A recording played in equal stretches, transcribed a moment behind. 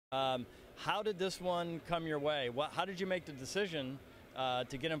How did this one come your way? How did you make the decision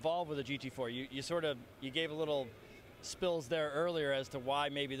to get involved with a GT4? You gave a little spills there earlier as to why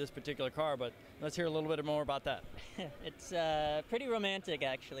maybe this particular car, but let's hear a little bit more about that. It's pretty romantic,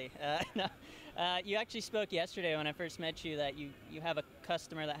 actually. You actually spoke yesterday when I first met you that you have a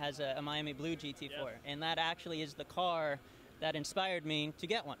customer that has a Miami Blue GT4, yes. And that actually is the car that inspired me to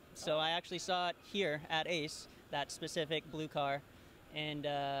get one. So I actually saw it here at Ace, that specific blue car. And,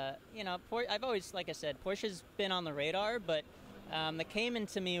 I've always, like I said, Porsche's been on the radar, but the Cayman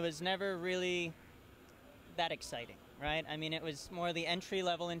to me was never really that exciting, right? I mean, it was more the entry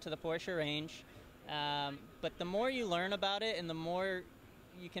level into the Porsche range. But the more you learn about it and the more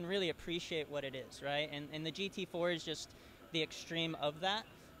you can really appreciate what it is, right? And the GT4 is just the extreme of that.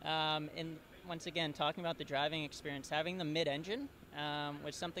 And once again, talking about the driving experience, having the mid-engine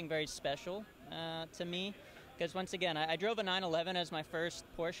was something very special to me. Because once again, I drove a 911 as my first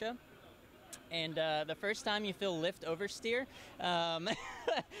Porsche, and the first time you feel lift oversteer,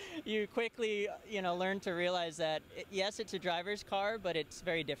 you quickly learn to realize that yes, it's a driver's car, but it's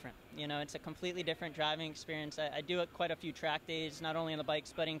very different. It's a completely different driving experience. I do quite a few track days, not only on the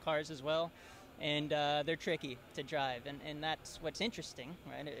bikes but in cars as well, and they're tricky to drive, and that's what's interesting,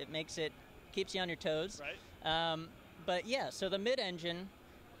 right? It keeps you on your toes. Right. But yeah, so the mid-engine,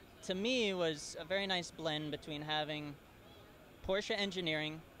 to me, was a very nice blend between having Porsche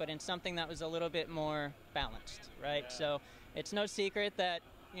engineering, but in something that was a little bit more balanced, right? Yeah. So it's no secret that,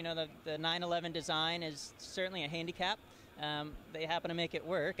 the 911 design is certainly a handicap. They happen to make it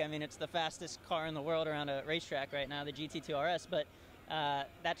work. I mean, it's the fastest car in the world around a racetrack right now, the GT2 RS, but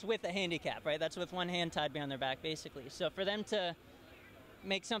that's with a handicap, right? That's with one hand tied behind their back, basically. So for them to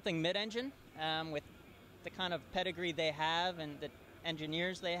make something mid-engine with the kind of pedigree they have and the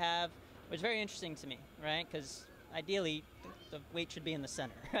engineers they have was very interesting to me, right? Because ideally the weight should be in the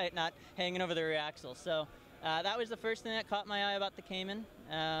center, right? Not hanging over the rear axle. So that was the first thing that caught my eye about the Cayman.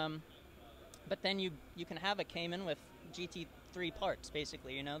 But then you can have a Cayman with GT3 parts,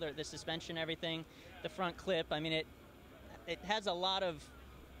 basically, the suspension, everything, the front clip. I mean, it has a lot of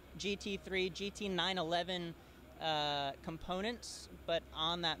GT3, GT911 components, but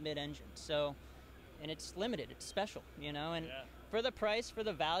on that mid-engine. So, and it's limited, it's special, and yeah. For the price, for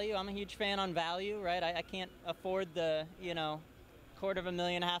the value, I'm a huge fan on value, right? I can't afford the, $250,000,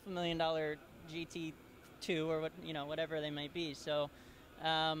 $500,000 GT2 or whatever they might be. So,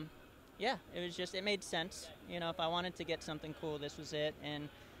 yeah, it made sense. If I wanted to get something cool, this was it. And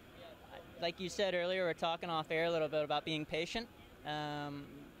like you said earlier, we're talking off air a little bit about being patient. I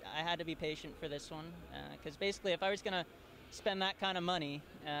had to be patient for this one because basically, if I was going to spend that kind of money,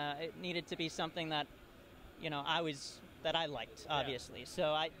 it needed to be something that, that I liked, obviously. Yeah.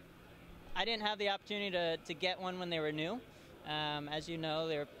 So I didn't have the opportunity to get one when they were new. As you know,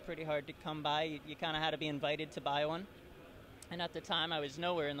 they were pretty hard to come by. You kind of had to be invited to buy one. And at the time, I was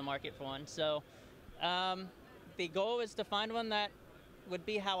nowhere in the market for one. So the goal was to find one that would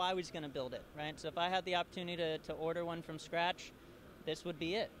be how I was going to build it, right? So if I had the opportunity to order one from scratch, this would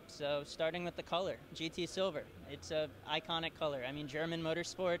be it. So starting with the color, GT Silver. It's an iconic color. I mean, German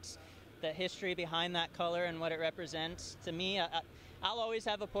motorsports, the history behind that color and what it represents. To me, I'll always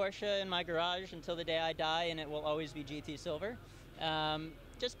have a Porsche in my garage until the day I die, and it will always be GT Silver.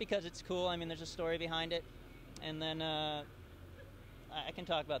 Just because it's cool. I mean, there's a story behind it. And then I can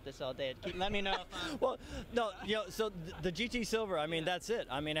talk about this all day. Let me know if I'm... Well, no, so the GT Silver, I mean, that's it.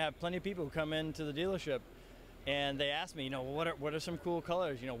 I mean, I have plenty of people who come into the dealership and they ask me, what are some cool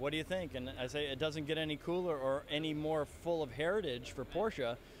colors? What do you think? And I say it doesn't get any cooler or any more full of heritage for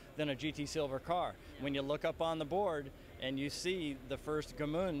Porsche than a GT Silver car. Yeah. When you look up on the board and you see the first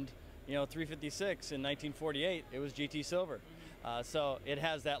Gmund, 356 in 1948, it was GT Silver. Mm-hmm. So it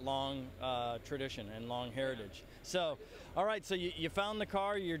has that long tradition and long heritage. So, all right, so you found the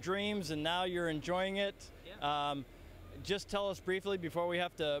car, your dreams, and now you're enjoying it. Yeah. Just tell us briefly before we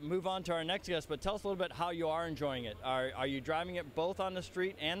have to move on to our next guest, but tell us a little bit how you are enjoying it. Are you driving it both on the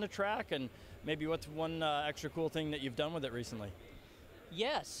street and the track? And maybe what's one extra cool thing that you've done with it recently?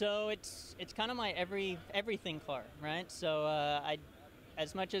 Yeah, so it's kind of my everything car, right? So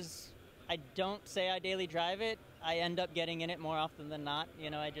as much as I don't say I daily drive it, I end up getting in it more often than not.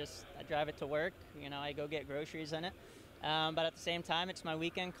 I drive it to work. I go get groceries in it. But at the same time, it's my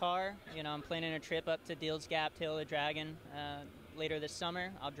weekend car. I'm planning a trip up to Deals Gap, Tail of the Dragon later this summer.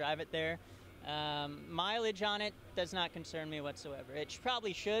 I'll drive it there. Mileage on it does not concern me whatsoever. It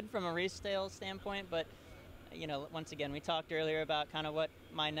probably should from a resale standpoint, but once again, we talked earlier about kind of what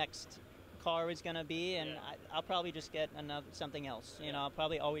my next car was going to be, and yeah. I'll probably just get something else. I'll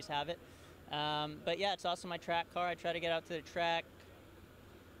probably always have it. But yeah, it's also my track car. I try to get out to the track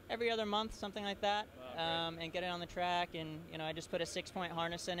every other month, something like that, Wow, and get it on the track. And I just put a 6-point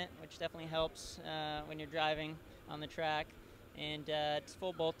harness in it, which definitely helps when you're driving on the track. And it's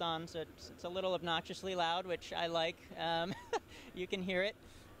full bolt-on, so it's a little obnoxiously loud, which I like. You can hear it,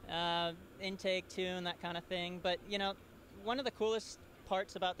 intake, tune, that kind of thing. But one of the coolest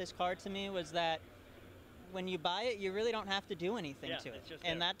parts about this car to me was that when you buy it, you really don't have to do anything to it.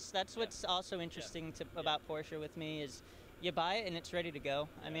 And that's what's also interesting about Porsche with me is you buy it and it's ready to go.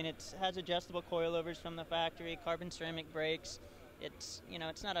 I mean, it has adjustable coilovers from the factory, carbon ceramic brakes. It's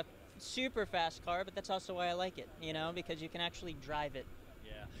it's not a super fast car, but that's also why I like it, because you can actually drive it.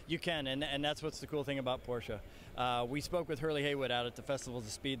 Yeah, you can, and that's what's the cool thing about Porsche. We spoke with Hurley Haywood out at the Festivals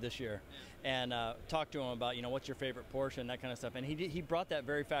of Speed this year, and talked to him about what's your favorite Porsche and that kind of stuff. And he brought that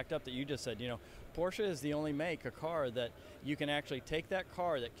very fact up that you just said. Porsche is the only make a car that you can actually take that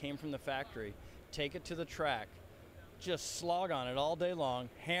car that came from the factory, take it to the track, just slog on it all day long,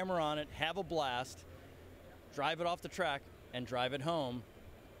 hammer on it, have a blast, drive it off the track, and drive it home,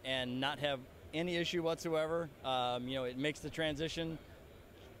 and not have any issue whatsoever. It makes the transition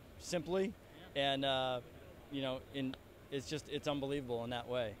simply, and it's unbelievable in that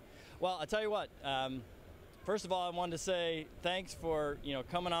way. Well, I tell you what. First of all, I wanted to say thanks for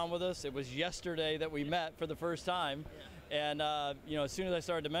coming on with us. It was yesterday that we met for the first time, and as soon as I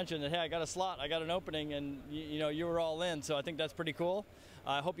started to mention that, hey, I got a slot, I got an opening, and you were all in. So I think that's pretty cool.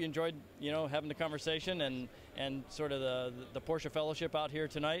 I hope you enjoyed having the conversation and sort of the Porsche Fellowship out here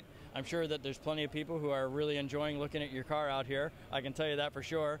tonight. I'm sure that there's plenty of people who are really enjoying looking at your car out here. I can tell you that for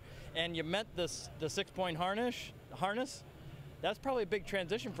sure. And you met the 6-point harness. That's probably a big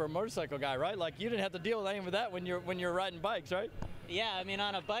transition for a motorcycle guy, right? Like, you didn't have to deal with any of that when you're riding bikes, right? Yeah, I mean,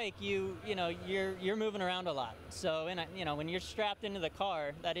 on a bike, you're moving around a lot. So when you're strapped into the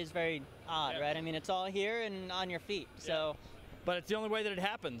car, that is very odd, right? I mean, it's all here and on your feet. So. But it's the only way that it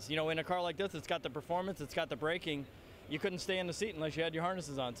happens. In a car like this, it's got the performance, it's got the braking. You couldn't stay in the seat unless you had your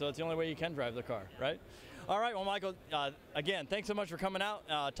harnesses on. So it's the only way you can drive the car, right? All right, well, Michael, again, thanks so much for coming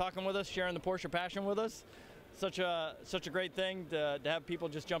out, talking with us, sharing the Porsche passion with us. Such a great thing to have people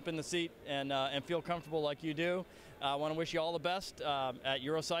just jump in the seat and feel comfortable like you do. I want to wish you all the best at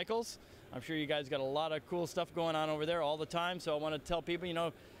Eurocycles. I'm sure you guys got a lot of cool stuff going on over there all the time. So I want to tell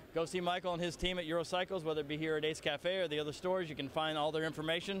people, go see Michael and his team at Eurocycles, whether it be here at Ace Cafe or the other stores. You can find all their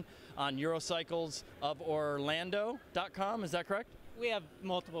information on eurocyclesoforlando.com. Is that correct? We have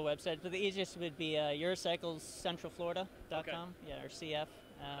multiple websites, but the easiest would be eurocyclescentralflorida.com, Okay. or CF.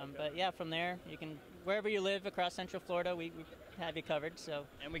 But yeah, from there, you can, wherever you live across Central Florida, we have you covered. So.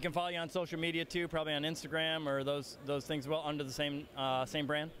 And we can follow you on social media too, probably on Instagram or those things, well, under the same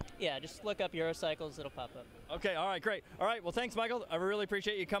brand? Yeah, just look up Eurocycles, it'll pop up. Okay, all right, great. All right, well, thanks, Michael. I really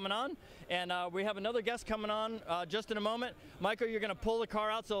appreciate you coming on. And we have another guest coming on just in a moment. Michael, you're going to pull the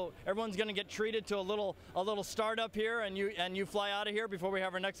car out, so everyone's going to get treated to a little startup here, and you fly out of here before we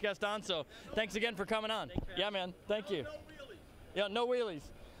have our next guest on. So thanks again for coming on. Yeah, man, thank you. Yeah, no wheelies.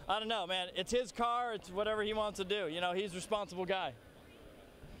 I don't know, man. It's his car. It's whatever he wants to do. He's a responsible guy.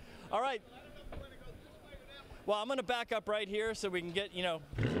 All right. Well, I'm going to back up right here so we can get,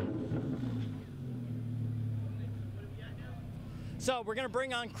 So we're going to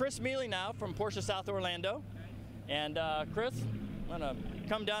bring on Chris Mealy now from Porsche South Orlando. And Chris, want to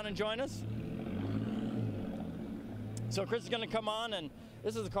come down and join us? So Chris is going to come on, and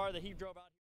this is the car that he drove out.